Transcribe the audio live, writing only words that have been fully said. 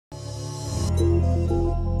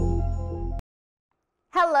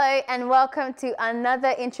Hello and welcome to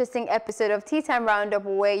another interesting episode of Tea Time Roundup,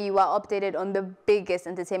 where you are updated on the biggest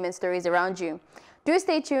entertainment stories around you. Do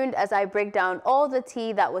stay tuned as I break down all the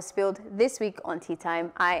tea that was spilled this week on Tea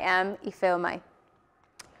Time. I am Ifeomai.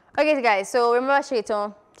 Okay guys, so remember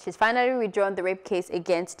Seyitan? She's finally withdrawn the rape case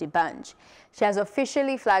against Dbanj. She has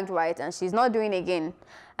officially flagged right and she's not doing it again.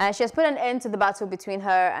 And she has put an end to the battle between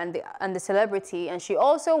her and the celebrity, and she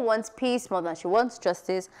also wants peace more than she wants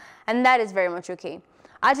justice, and that is very much okay.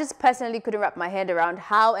 I just personally couldn't wrap my head around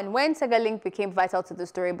how and when Segalink became vital to the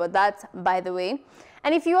story, but that's by the way.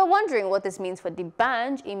 And if you are wondering what this means for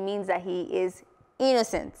Dbanj, it means that he is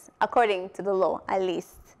innocent, according to the law, at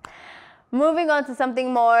least. Moving on to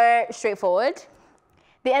something more straightforward.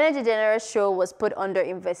 The DeGeneres show was put under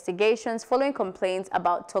investigations following complaints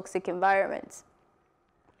about toxic environments.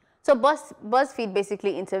 So BuzzFeed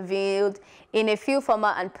basically interviewed in a few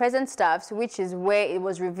former and present staffs, which is where it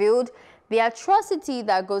was revealed the atrocity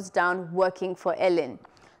that goes down working for Ellen.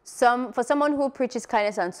 For someone who preaches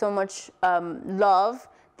kindness and so much love,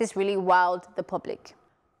 this really wowed the public.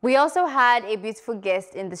 We also had a beautiful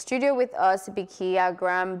guest in the studio with us, Bikia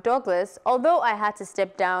Graham Douglas. Although I had to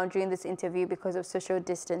step down during this interview because of social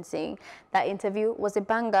distancing, that interview was a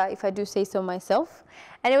banger, if I do say so myself.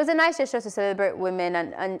 And it was a nice gesture to celebrate women.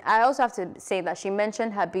 And I also have to say that she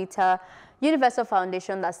mentioned her Beta Universal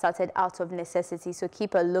Foundation that started out of necessity. So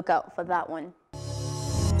keep a lookout for that one.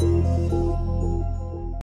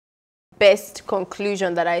 Best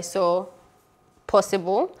conclusion that I saw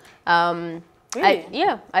possible. Really?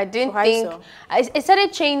 I didn't think so. It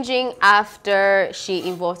started changing after she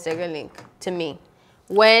involved Segalink, to me.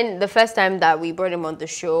 When the first time that we brought him on the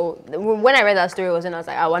show, when I read that story, I was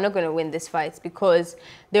like, oh, we're not going to win this fight, because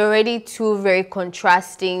there were already two very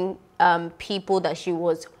contrasting people that she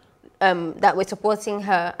was that were supporting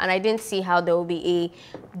her, and I didn't see how there will be a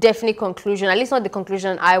definite conclusion, at least not the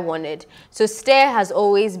conclusion I wanted. So Stare has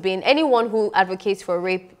always been, anyone who advocates for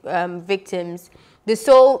rape victims, the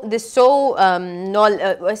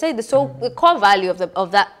core value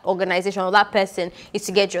of that organization or that person is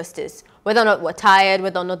to get justice. Whether or not we're tired,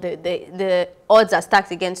 whether or not the odds are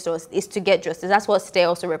stacked against us, is to get justice. That's what Stare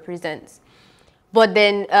also represents. But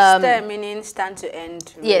then Stare meaning stand to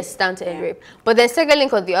end rape. Yes, stand to end rape. But then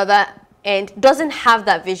Segalink on the other end doesn't have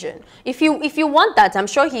that vision. If you want that, I'm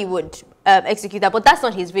sure he would execute that, but that's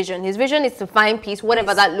not his vision. His vision is to find peace,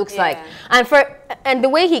 whatever that looks like. And the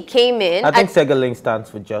way he came in, I think Segalink stands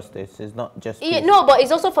for justice. It's not just peace. No, but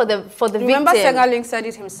it's also for the Remember, victim. Segalink said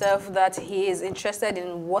it himself that he is interested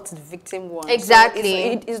in what the victim wants.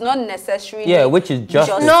 Exactly. So it's not necessarily. Yeah, which is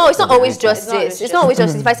justice. No, it's not always justice. It's not always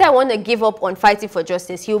justice. If I say I want to give up on fighting for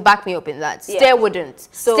justice, he'll back me up in that. Stare wouldn't.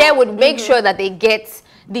 So, Stare would make sure that they get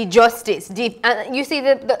the justice. And you see,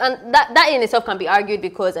 that in itself can be argued,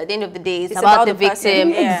 because at the end of the day, it's about the victim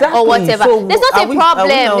or whatever. So there's not a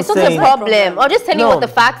problem. It's not a problem. Or just telling you what the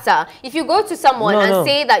facts are. If you go to someone and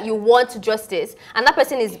say that you want justice, and that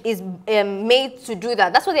person is made to do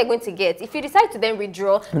that, that's what they're going to get. If you decide to then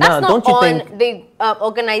withdraw, that's not on the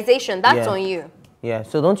organization. That's on you. Yeah,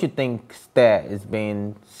 so don't you think Stare is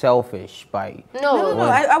being selfish by... No,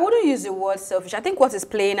 I wouldn't use the word selfish. I think what is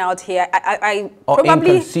playing out here, I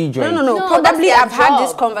probably... Probably I've had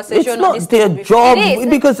this conversation on this their job,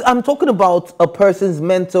 because I'm talking about a person's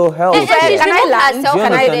mental health.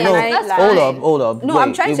 Hold up. No,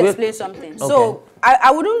 I'm trying to explain something. Okay. So,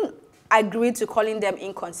 I wouldn't agree to calling them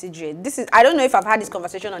inconsiderate. I don't know if I've had this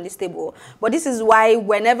conversation on this table, but this is why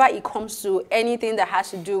whenever it comes to anything that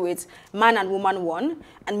has to do with man and woman one,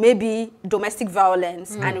 and maybe domestic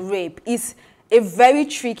violence and rape, is a very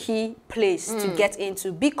tricky place to get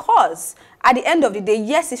into, because at the end of the day,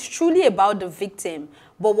 yes, it's truly about the victim,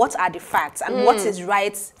 but what are the facts and what is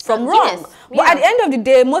right from wrong? But at the end of the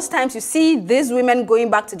day, most times you see these women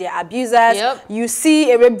going back to their abusers. You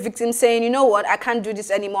see a rape victim saying, you know what, I can't do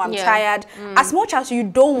this anymore, I'm tired. As much as you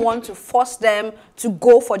don't want to force them to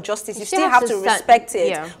go for justice, you still have to respect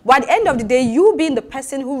it. But at the end of the day, you being the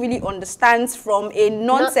person who really understands from a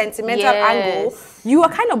non-sentimental angle, you are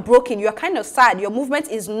kind of broken, you are kind of sad, your movement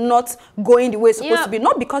is not going the way it's supposed to be,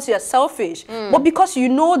 not because you're selfish, but because you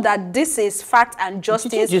know that this is fact and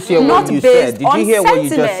justice. Did you just hear what you said? Did you hear what you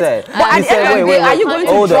just said? But at the end of the day, are you going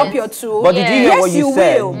to drop your tool? But did you hear what you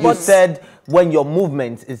said? You said when your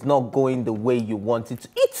movement is not going the way you want it.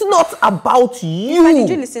 It's not about you. Did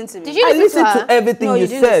you listen to me? Did you I listen listened to everything No, you you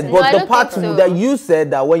didn't said, listen. but No, I the don't part think so. that you said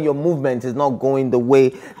that when your movement is not going the way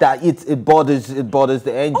that it bothers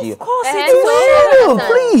the NGO. Of course Eh, it so- is. No,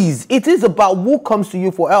 please. It is about who comes to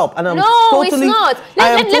you for help, and I'm No, totally. it's not. I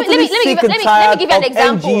am Let me totally give sick you- and let me tired give you an of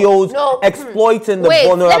example. NGOs No. exploiting the Wait,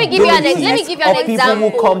 let vulnerabilities me give you an of people example.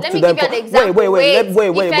 who come Let to me them. give you an for- example. Wait.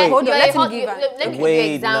 Hold on, You're let a him hot- give her. let me give you an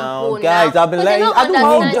Wait example now, guys. I've been Because letting. you're I not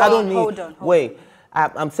don't need. understanding. Hold on. Wait.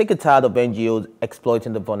 I'm sick and tired of NGOs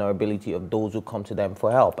exploiting the vulnerability of those who come to them for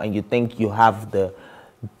help, and you think you have the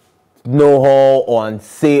know all on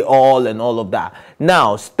say all and all of that.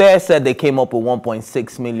 Now, Stair said they came up with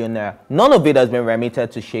 1.6 million naira. None of it has been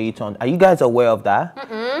remitted to Seyitan. Are you guys aware of that?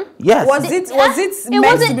 Yes. Was it meant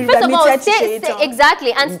wasn't, to be first of all, remitted to Stay- Seyitan?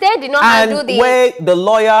 exactly, and Stay did not handle And the... where the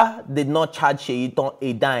lawyer did not charge Seyitan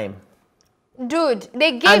a dime. Dude,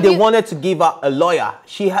 they gave And they you... wanted to give her a lawyer.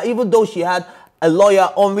 Even though she had a lawyer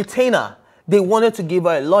on retainer, they wanted to give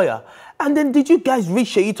her a lawyer. And then did you guys read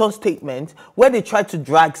Seyitan's statement where they tried to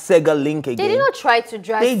drag Sega Link again? They did not try to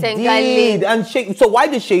drag They Senga did. Link. And so why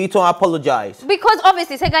did Seyitan apologize? Because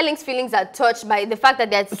obviously Sega Link's feelings are touched by the fact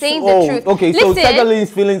that they're saying Oh, the truth. okay, so Listen, Sega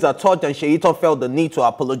Link's feelings are touched and Seyitan felt the need to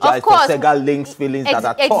apologize Of course. for Sega Link's feelings that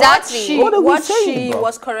are touched. exactly. What are we What saying, she bro?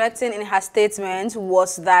 was correcting in her statement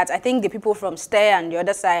was that I think the people from Stair and the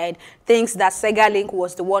other side thinks that Sega Link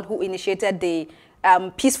was the one who initiated the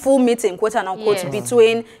peaceful meeting, quote and unquote, Yes.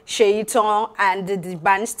 between Seyitan and the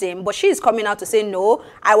Dbanj team. But she is coming out to say, no,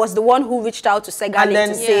 I was the one who reached out to Sega And Link then-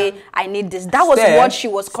 to say, I need this. That was Stair- what she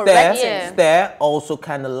was correcting. Yeah. Stair also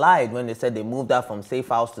kind of lied when they said they moved her from safe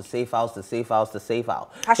house to safe house to safe house to safe house.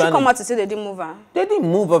 Has she Trying come to- out to say they didn't move her? They didn't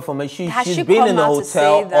move her from it. Has She's she been come in the out to say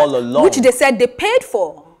hotel that? all along. Which they said they paid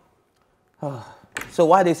for. So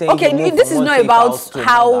why they saying Okay, you moved this from is one not safe about house to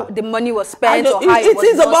how another? the money was I spent don't- or how it was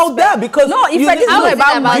is not about spent. that because no, if you- this is How not is it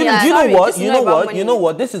about about money. that? Do you know Sorry, what? this is You not know about what? money. You know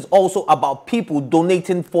what? This is also about people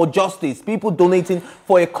donating for justice. People donating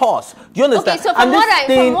for a cause. Do you understand? Okay, so And from this what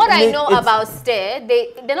I thing know it's- about Stair,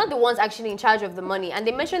 they're not the ones actually in charge of the money, and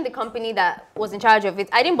they mentioned the company that was in charge of it.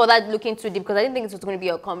 I didn't bother looking too deep because I didn't think it was going to be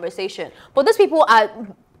a conversation. But those people are.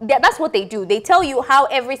 That's what they do. They tell you how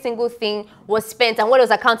every single thing was spent and what it was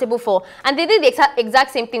accountable for. And they did the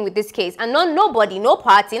exact same thing with this case. And nobody, no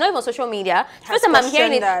party, not even social media, first time I'm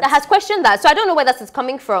hearing it, that has questioned that. So I don't know where this is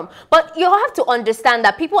coming from. But you have to understand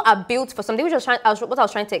that people are built for something, which what I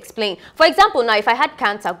was trying to explain. For example, now, if I had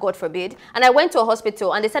cancer, God forbid, and I went to a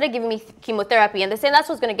hospital and they started giving me chemotherapy and they said that's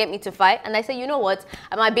what's going to get me to fight. And I said, you know what,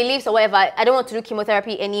 my beliefs or whatever, I don't want to do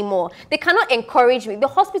chemotherapy anymore. They cannot encourage me. The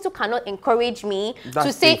hospital cannot encourage me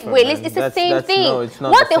to say, wait, it's the same thing. No, it's not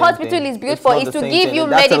What the the same hospital thing. is built It's for not is the to same give thing. you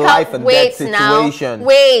That's a life medical and wait death now. situation.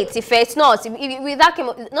 Wait, if it's not, with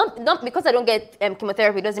that not because I don't get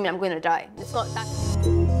chemotherapy doesn't mean I'm going to die. It's not that.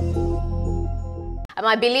 And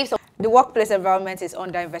my beliefs. The workplace environment is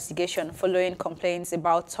under investigation following complaints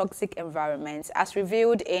about toxic environments. As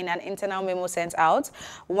revealed in an internal memo sent out,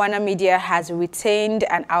 Warner Media has retained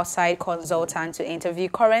an outside consultant to interview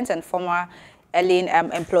current and former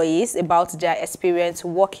employees about their experience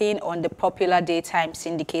working on the popular daytime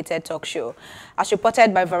syndicated talk show. As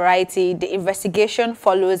reported by Variety, the investigation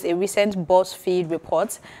follows a recent BuzzFeed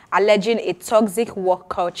report alleging a toxic work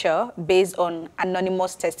culture based on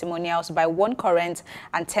anonymous testimonials by 1 current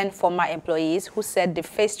and 10 former employees who said they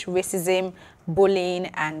faced racism, bullying,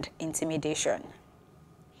 and intimidation.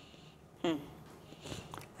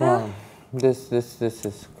 Wow, this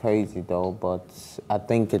is crazy though, but I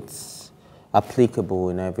think it's applicable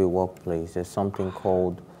in every workplace. There's something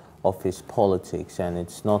called office politics, and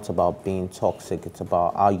it's not about being toxic, it's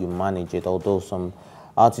about how you manage it, although some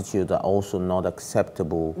attitudes are also not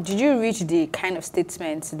acceptable. Did you reach the kind of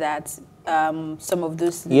statements that some of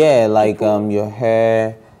those Like people... your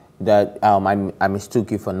hair, that I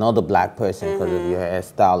mistook you for another black person because of your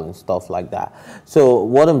hairstyle and stuff like that. So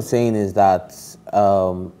what I'm saying is that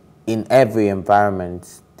in every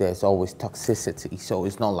environment, there's always toxicity. So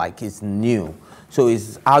it's not like it's new. So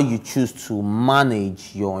it's how you choose to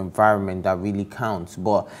manage your environment that really counts.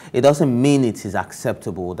 But it doesn't mean it is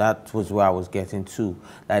acceptable. That was where I was getting to.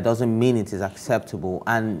 That it doesn't mean it is acceptable.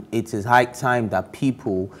 And it is high time that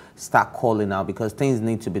people start calling out because things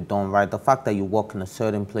need to be done right. The fact that you work in a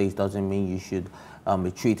certain place doesn't mean you should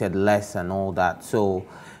be treated less and all that. So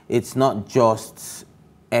it's not just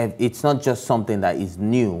it's not just something that is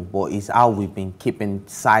new, but it's how we've been keeping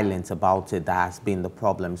silent about it that has been the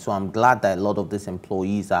problem. So I'm glad that a lot of these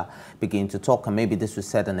employees are beginning to talk, and maybe this will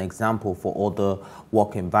set an example for other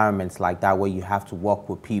work environments like that, where you have to work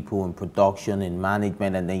with people in production, in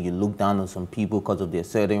management, and then you look down on some people because of their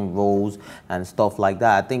certain roles and stuff like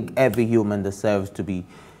that. I think every human deserves to be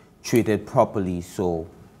treated properly, so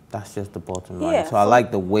that's just the bottom line. Yeah, so I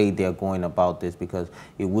like the way they're going about this, because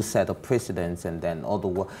it will set a precedence, and then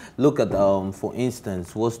other look at for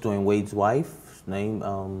instance, what's Dwayne Wade's wife's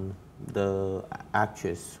name? The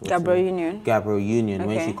actress Gabrielle Union. Gabrielle Union,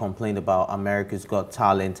 Okay. when she complained about America's Got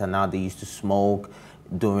Talent and how they used to smoke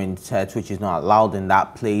during sets, which is not allowed in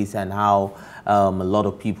that place, and how a lot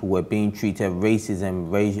of people were being treated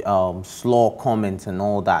racism, slur comments and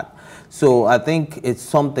all that. So I think it's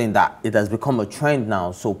something that it has become a trend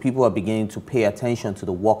now. So people are beginning to pay attention to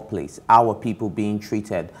the workplace. How are people being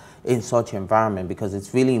treated in such environment? Because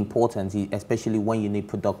it's really important, especially when you need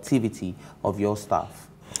productivity of your staff.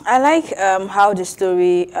 I like how the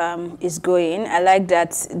story is going. I like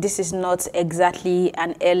that this is not exactly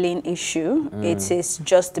an Ellen issue. It is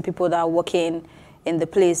just the people that are working in the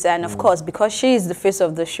place, and of course, because she is the face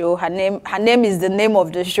of the show, her name is the name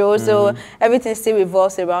of the show, so everything still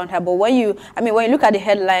revolves around her. But when you look at the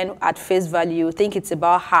headline at face value, you think it's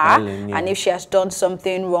about her, Ellen, yeah. and if she has done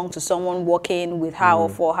something wrong to someone working with her or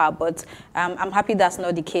for her. But I'm happy that's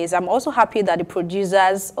not the case. I'm also happy that the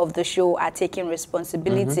producers of the show are taking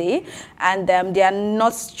responsibility, and they are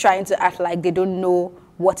not trying to act like they don't know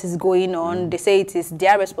what is going on. They say it is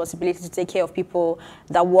their responsibility to take care of people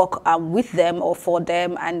that work with them or for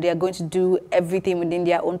them, and they're going to do everything within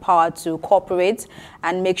their own power to cooperate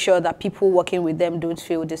and make sure that people working with them don't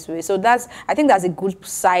feel this way. So I think that's a good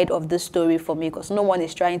side of this story for me, because no one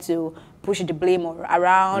is trying to push the blame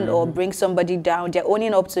around or bring somebody down. They're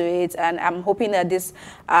owning up to it, and I'm hoping that this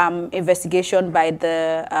investigation by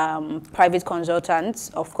the private consultants,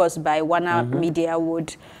 of course by Warner Media,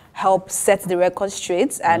 would help set the record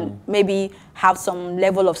straight and maybe have some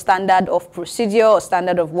level of standard of procedure or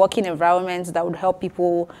standard of working environments that would help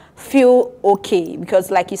people feel okay.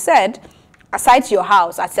 Because like you said, aside your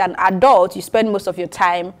house, as an adult, you spend most of your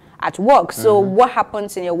time at work. So what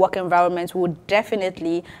happens in your work environment would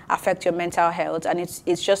definitely affect your mental health. And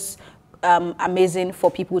it's just amazing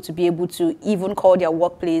for people to be able to even call their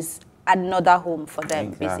workplace another home for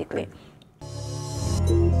them, basically.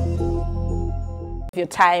 Your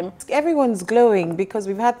time. Everyone's glowing because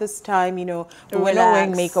we've had this time, you know, we're not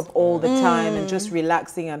wearing makeup all the time and just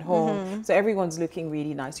relaxing at home. So everyone's looking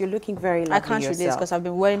really nice. You're looking very lovely. I can't show this because I've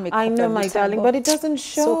been wearing makeup. I know, my darling, but it doesn't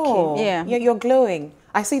show. Okay. Yeah. You're glowing.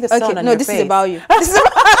 I see the sun on no, your this face. is about you. This is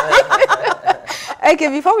about Okay,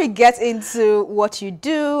 before we get into what you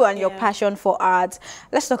do and your passion for art,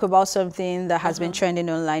 let's talk about something that has been trending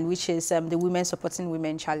online, which is the Women Supporting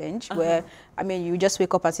Women Challenge, where, I mean, you just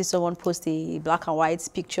wake up and see someone post a black and white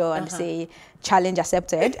picture and say, challenge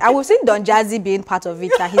accepted. And we've seen Don Jazzy being part of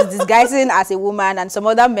it, that he's disguising as a woman, and some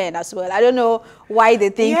other men as well. I don't know why they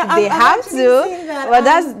think they have to,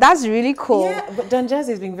 but that's really cool. Yeah, but Don Jazzy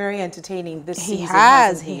has been very entertaining this season. He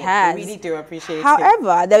has. I really do appreciate it.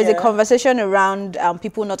 However, there is a conversation around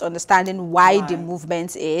people not understanding why the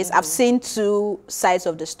movement is. I've seen two sides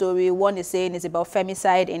of the story. One is saying it's about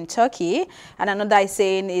femicide in Turkey, and another is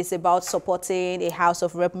saying it's about supporting a House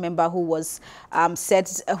of Rep member who was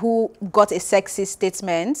who got a sexist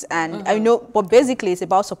statement. And I know, but basically it's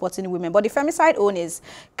about supporting women. But the femicide own is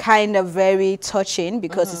kind of very touching,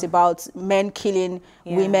 because it's about men killing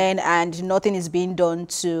women and nothing is being done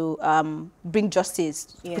to bring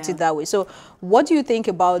justice, put it that way. So what do you think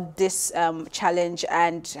about this challenge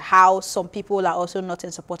and how some people are also not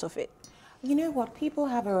in support of it? You know what? People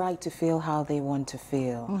have a right to feel how they want to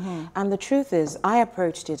feel. And the truth is, I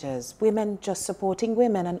approached it as women just supporting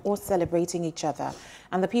women and all celebrating each other.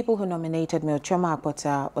 And the people who nominated me, Choma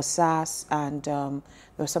Akpota, Osas, and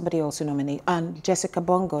there was somebody else who nominated, and Jessica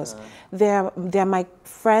Bongos. They're my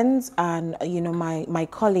friends and, you know, my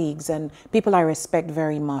colleagues and people I respect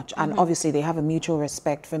very much. And obviously they have a mutual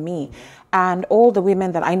respect for me. And all the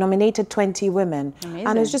women that I nominated, 20 women. Amazing.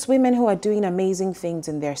 And it's just women who are doing amazing things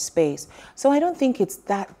in their space. So I don't think it's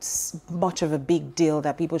that much of a big deal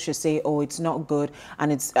that people should say, oh, it's not good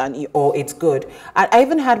or it's good. I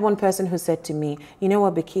even had one person who said to me, you know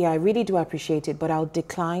what, Biki, I really do appreciate it, but I'll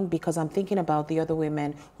decline because I'm thinking about the other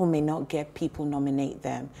women who may not get people nominate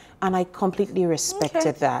them. And I completely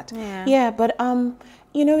respected that. Yeah, but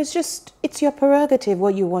you know, it's your prerogative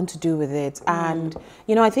what you want to do with it. And,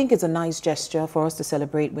 you know, I think it's a nice gesture for us to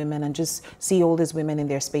celebrate women and just see all these women in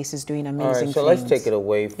their spaces doing amazing things. All right, so let's take it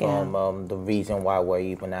away from the reason why we're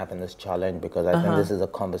even having this challenge, because I think this is a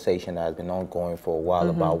conversation that has been ongoing for a while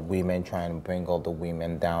about women trying to bring all the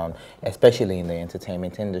women down, especially in the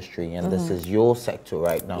entertainment industry. And this is your sector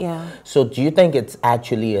right now. Yeah. So do you think it's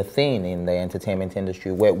actually a thing in the entertainment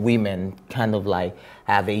industry where women kind of like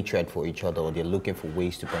have hatred for each other, or they're looking for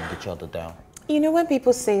ways to bring each other down? You know, when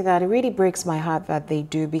people say that, it really breaks my heart that they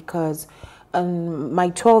do, because my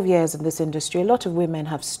 12 years in this industry, a lot of women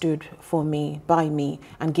have stood for me, by me,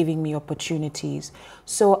 and giving me opportunities.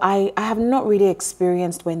 So I have not really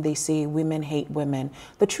experienced when they say women hate women.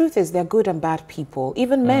 The truth is they're good and bad people,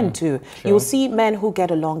 even men too. Sure. You'll see men who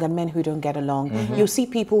get along and men who don't get along. You'll see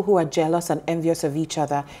people who are jealous and envious of each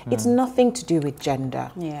other. It's nothing to do with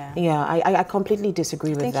gender. Yeah, I completely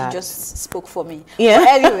disagree with that. I think you just spoke for me. Yeah. But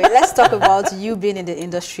anyway, let's talk about you being in the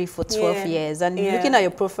industry for 12 years and looking at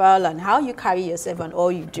your profile and how you carry yourself and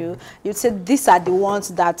all you do. You'd say these are the ones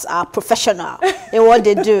that are professional in what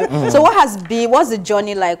they do. So what's the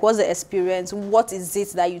journey like? What's the experience? What is it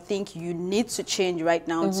that you think you need to change right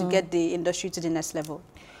now to get the industry to the next level?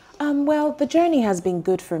 Well, the journey has been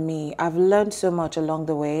good for me. I've learned so much along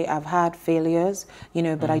the way. I've had failures, you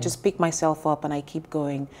know, but I just pick myself up and I keep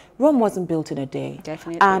going. Rome wasn't built in a day.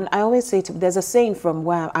 Definitely. And I always say, there's a saying from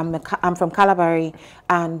where I'm from Calabari,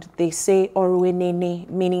 and they say, Oruenene,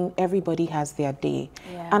 meaning everybody has their day.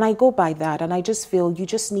 And I go by that, and I just feel you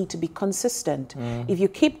just need to be consistent. If you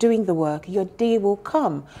keep doing the work, your day will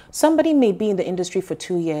come. Somebody may be in the industry for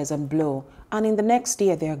 2 years and blow, and in the next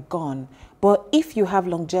year they're gone. But if you have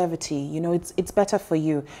longevity, you know, it's better for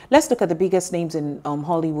you. Let's look at the biggest names in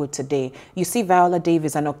Hollywood today. You see Viola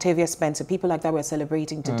Davis and Octavia Spencer, people like that we're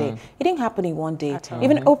celebrating today. It didn't happen in one day.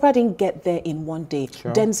 Even Oprah didn't get there in one day.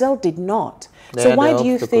 Sure. Denzel did not. So why do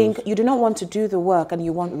you think you do not want to do the work and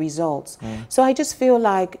you want results? So I just feel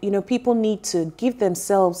like, you know, people need to give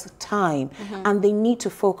themselves time and they need to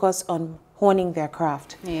focus on honing their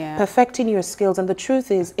craft, perfecting your skills. And the truth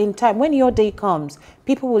is, in time, when your day comes,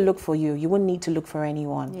 people will look for you. You won't need to look for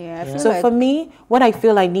anyone. So like for me, when I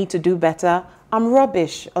feel I need to do better, I'm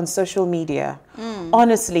rubbish on social media.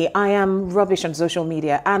 Honestly, I am rubbish on social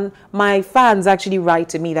media. And my fans actually write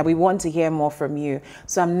to me that we want to hear more from you.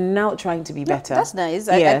 So I'm now trying to be better. That's nice.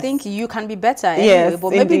 I think you can be better anyway. But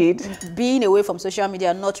maybe being away from social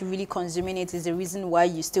media, not really consuming it, is the reason why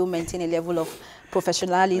you still maintain a level of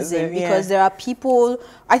professionalism, because there are people,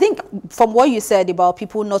 I think from what you said about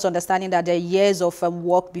people not understanding that there are years of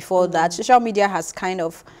work before that, social media has kind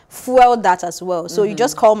of fueled that as well. So you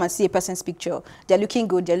just come and see a person's picture, they're looking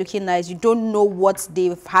good, they're looking nice, you don't know what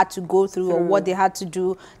they've had to go through or what they had to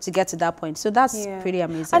do to get to that point. So that's pretty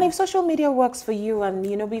amazing. And if social media works for you and,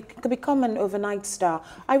 you know, we could become an overnight star,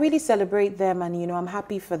 I really celebrate them and, you know, I'm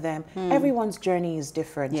happy for them. Everyone's journey is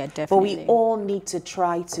different. Yeah, definitely. But we all need to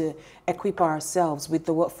try to equip ourselves with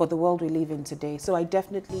for the world we live in today. So I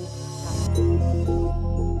definitely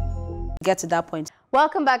get to that point.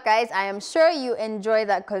 Welcome back, guys. I am sure you enjoyed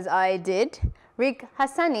that because I did. Rick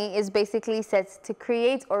Hassani is basically set to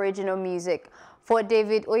create original music for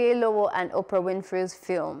David Oyelowo and Oprah Winfrey's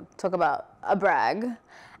film. Talk about a brag.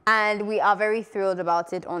 And we are very thrilled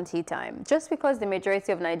about it on Tea Time. Just because the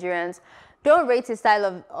majority of Nigerians don't rate his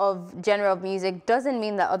style of genre of music doesn't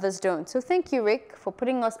mean that others don't. So thank you, Rick, for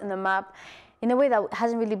putting us in the map in a way that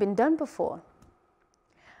hasn't really been done before.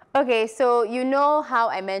 Okay, so you know how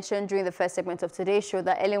I mentioned during the first segment of today's show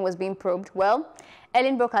that Ellen was being probed? Well,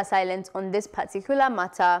 Ellen broke her silence on this particular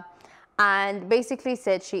matter and basically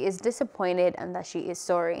said she is disappointed and that she is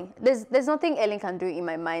sorry. There's nothing Ellen can do in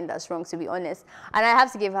my mind that's wrong, to be honest. And I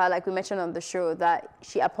have to give her, like we mentioned on the show, that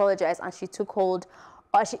she apologized and she took hold,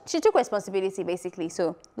 or she took responsibility, basically.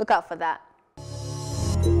 So look out for that.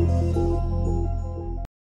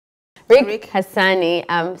 Rick Hassani,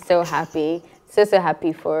 I'm so happy. So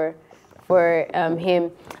happy for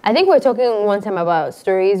him. I think we were talking one time about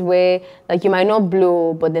stories where like you might not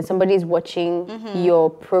blow, but then somebody's watching your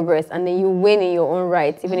progress and then you win in your own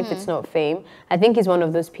right, even if it's not fame. I think he's one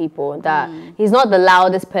of those people that he's not the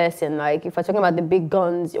loudest person, like if we're talking about the big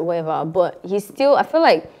guns or whatever, but he's still, I feel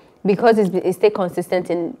like because he's stayed consistent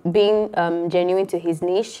in being genuine to his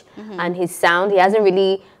niche and his sound, he hasn't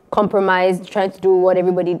really compromised trying to do what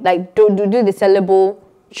everybody, like do the sellable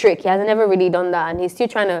trick. He hasn't ever really done that, and he's still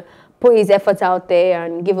trying to put his efforts out there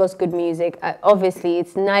and give us good music. Obviously,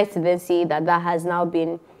 it's nice to then see that has now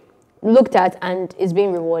been looked at and is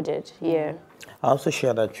being rewarded. Yeah. I also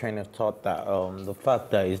share that train of thought that the fact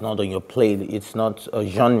that it's not on your it's not a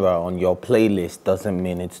genre on your playlist doesn't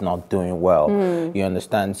mean it's not doing well. You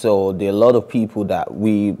understand? So there are a lot of people that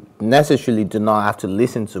we necessarily do not have to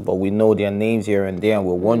listen to, but we know their names here and there, and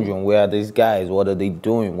we're wondering where are these guys, what are they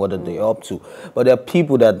doing, what are they up to. But there are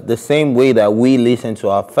people that the same way that we listen to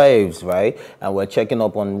our faves, right, and we're checking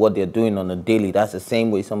up on what they're doing on a daily, that's the same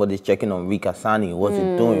way somebody's checking on Rick Asani. What's he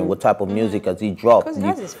doing? What type of music has he dropped? Because he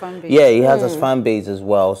has his fan base. Yeah, he has his fan base as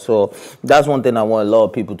well. So that's one thing I want a lot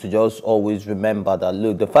of people to just always remember, that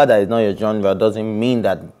look, the fact that it's not your genre doesn't mean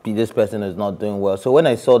that this person is not doing well. So when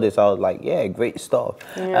I saw this, I was like, yeah, great stuff.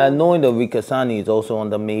 And knowing that Rick Asani is also on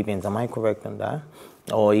the Mavens, am I correct on that?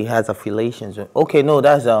 Or he has affiliations with, okay, no,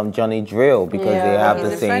 that's Johnny Drill, because they have he's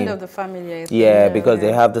the a same friend of the family, I think. yeah, because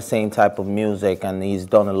they have the same type of music, and he's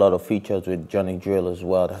done a lot of features with Johnny Drill as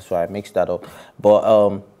well. That's why I mixed that up.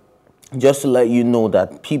 But just to let you know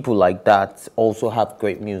that people like that also have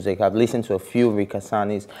great music. I've listened to a few Rick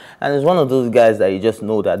Asani's, and it's one of those guys that you just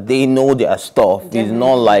know that they know their stuff. He's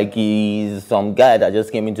not like he's some guy that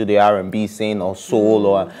just came into the R&B scene or soul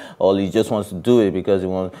or he just wants to do it because he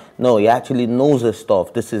wants. No, he actually knows his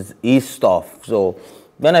stuff. This is his stuff. So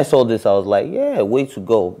when I saw this, I was like, yeah, way to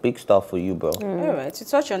go. Big stuff for you, bro. All right, to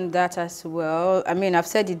touch on that as well, I mean, I've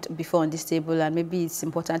said it before on this table, and maybe it's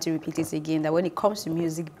important to repeat it again, that when it comes to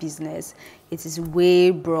music business, it is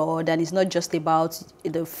way broad, and it's not just about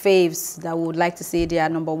the faves that would like to say they are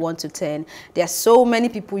number 1 to 10. There are so many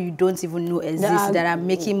people you don't even know exist that are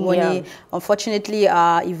making money. Unfortunately,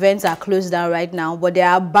 our events are closed down right now, but there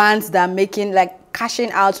are bands that are making, like,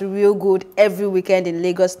 cashing out real good every weekend in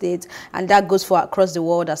Lagos State, and that goes for across the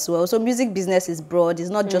world as well. So music business is broad. It's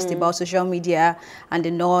not just about social media and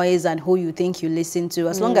the noise and who you think you listen to.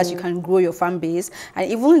 As long as you can grow your fan base, and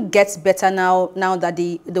it even gets better now that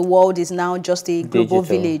the world is now just a global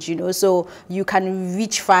village, you know, so you can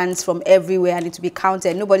reach fans from everywhere and it will be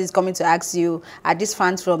counted. Nobody's coming to ask you, are these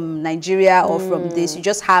fans from Nigeria or from this? You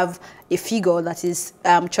just have a figure that is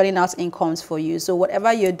churning out incomes for you. So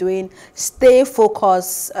whatever you're doing, stay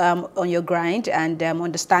focused on your grind and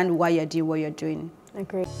understand why you're doing what you're doing.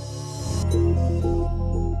 Agree.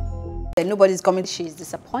 Nobody's coming. She's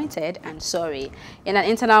disappointed and sorry. In an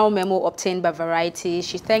internal memo obtained by Variety,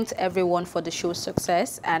 she thanked everyone for the show's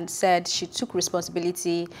success and said she took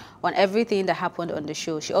responsibility on everything that happened on the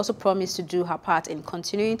show. She also promised to do her part in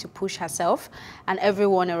continuing to push herself and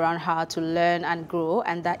everyone around her to learn and grow,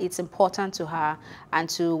 and that it's important to her and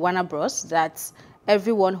to Warner Bros. That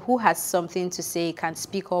everyone who has something to say can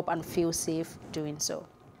speak up and feel safe doing so.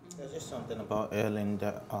 There's just something about Ellen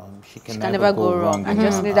that she can never go wrong. I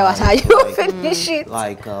just knew that was how you finish it.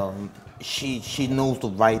 Like she knows the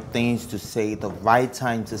right things to say, the right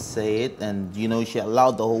time to say it, and you know, she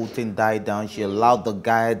allowed the whole thing die down. She allowed the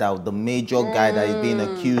guy the major guy that is being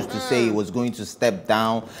accused to say he was going to step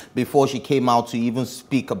down before she came out to even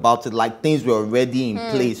speak about it. Like things were already in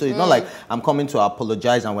place. So it's not like I'm coming to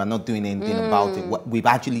apologize and we're not doing anything about it. We've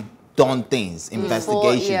actually done things,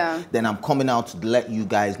 investigation, then I'm coming out to let you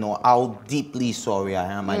guys know how deeply sorry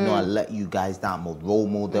I am. I know I let you guys down. I'm a role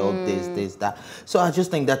model, this, that. So I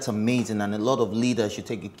just think that's amazing, and a lot of leaders should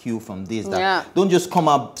take a cue from this. That don't just come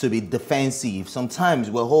up to be defensive. Sometimes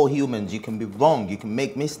we're all humans. You can be wrong. You can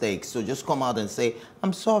make mistakes. So just come out and say,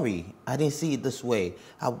 I'm sorry. I didn't see it this way.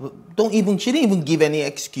 She didn't even give any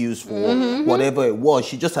excuse for whatever it was.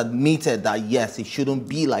 She just admitted that, yes, it shouldn't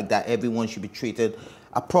be like that. Everyone should be treated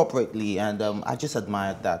appropriately, and I just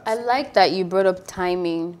admired that. I like that you brought up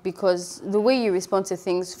timing, because the way you respond to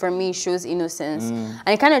things for me shows innocence. And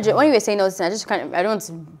it kind of, when you were saying innocence, I don't want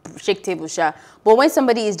to shake table, but when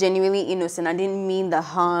somebody is genuinely innocent, I didn't mean the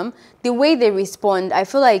harm, the way they respond, I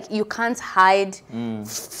feel like you can't hide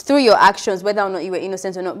through your actions whether or not you were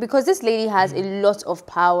innocent or not, because this lady has a lot of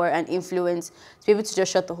power and influence to be able to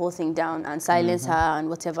just shut the whole thing down and silence her and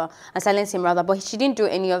whatever, and silence him rather, but she didn't do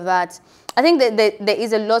any of that. I think that there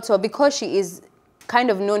is a lot of, because she is kind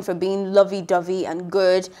of known for being lovey-dovey and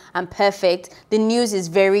good and perfect, the news is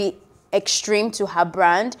very extreme to her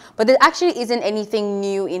brand, but there actually isn't anything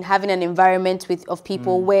new in having an environment of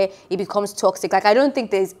people where it becomes toxic. Like, I don't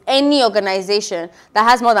think there's any organization that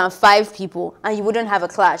has more than 5 people and you wouldn't have a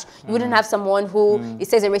clash. You wouldn't have someone who it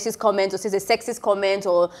says a racist comment or says a sexist comment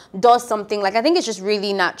or does something. Like, I think it's just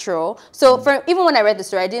really natural. So even when I read the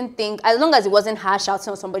story, I didn't think, as long as it wasn't her shouting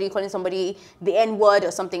on somebody, calling somebody the N-word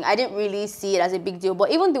or something, I didn't really see it as a big deal.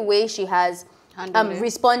 But even the way she has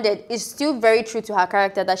responded is still very true to her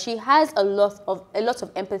character, that she has a lot of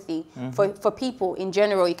empathy for people in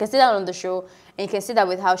general. You can see that on the show, and you can see that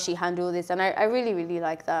with how she handled this, and I really, really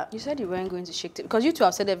like that. You said you weren't going to shake tables, because you two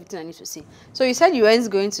have said everything I need to say. So you said you weren't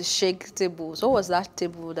going to shake tables. What was that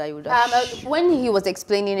table that you would have? When he was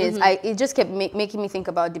explaining it, it just kept making me think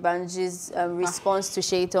about Dbanj's response to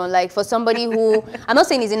Seyitan. Like, for somebody who, I'm not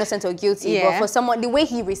saying he's innocent or guilty, but for someone, the way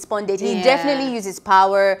he responded, he definitely used his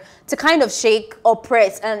power to kind of shake or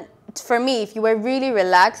press. And for me, if you were really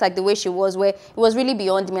relaxed, like the way she was, where it was really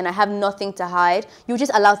beyond me and I have nothing to hide, you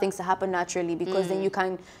just allow things to happen naturally, because then you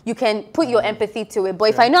can put your empathy to it. But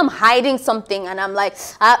if I know I'm hiding something and I'm like,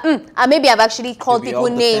 maybe I've actually called people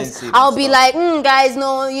names, I'll be like, guys,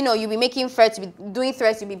 no, you know, you'll be making threats, you'll be doing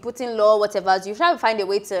threats, you'll be putting law, whatever. So you try to find a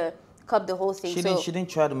way to cut the whole thing. She didn't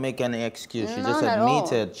try to make any excuse. She just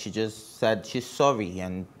admitted. She just said she's sorry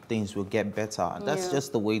and things will get better. And that's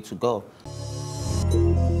just the way to go.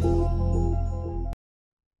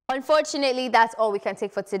 Unfortunately, that's all we can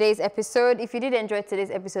take for today's episode. If you did enjoy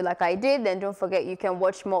today's episode like I did, then don't forget you can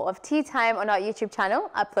watch more of Tea Time on our YouTube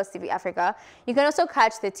channel at Plus TV Africa. You can also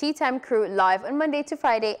catch the Tea Time crew live on Monday to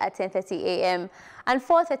Friday at 10:30 a.m. and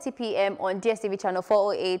 4:30 p.m. on DSTV channel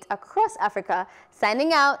 408 across Africa.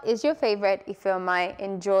 Signing out is your favorite Ifeoma.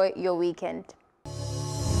 Enjoy your weekend.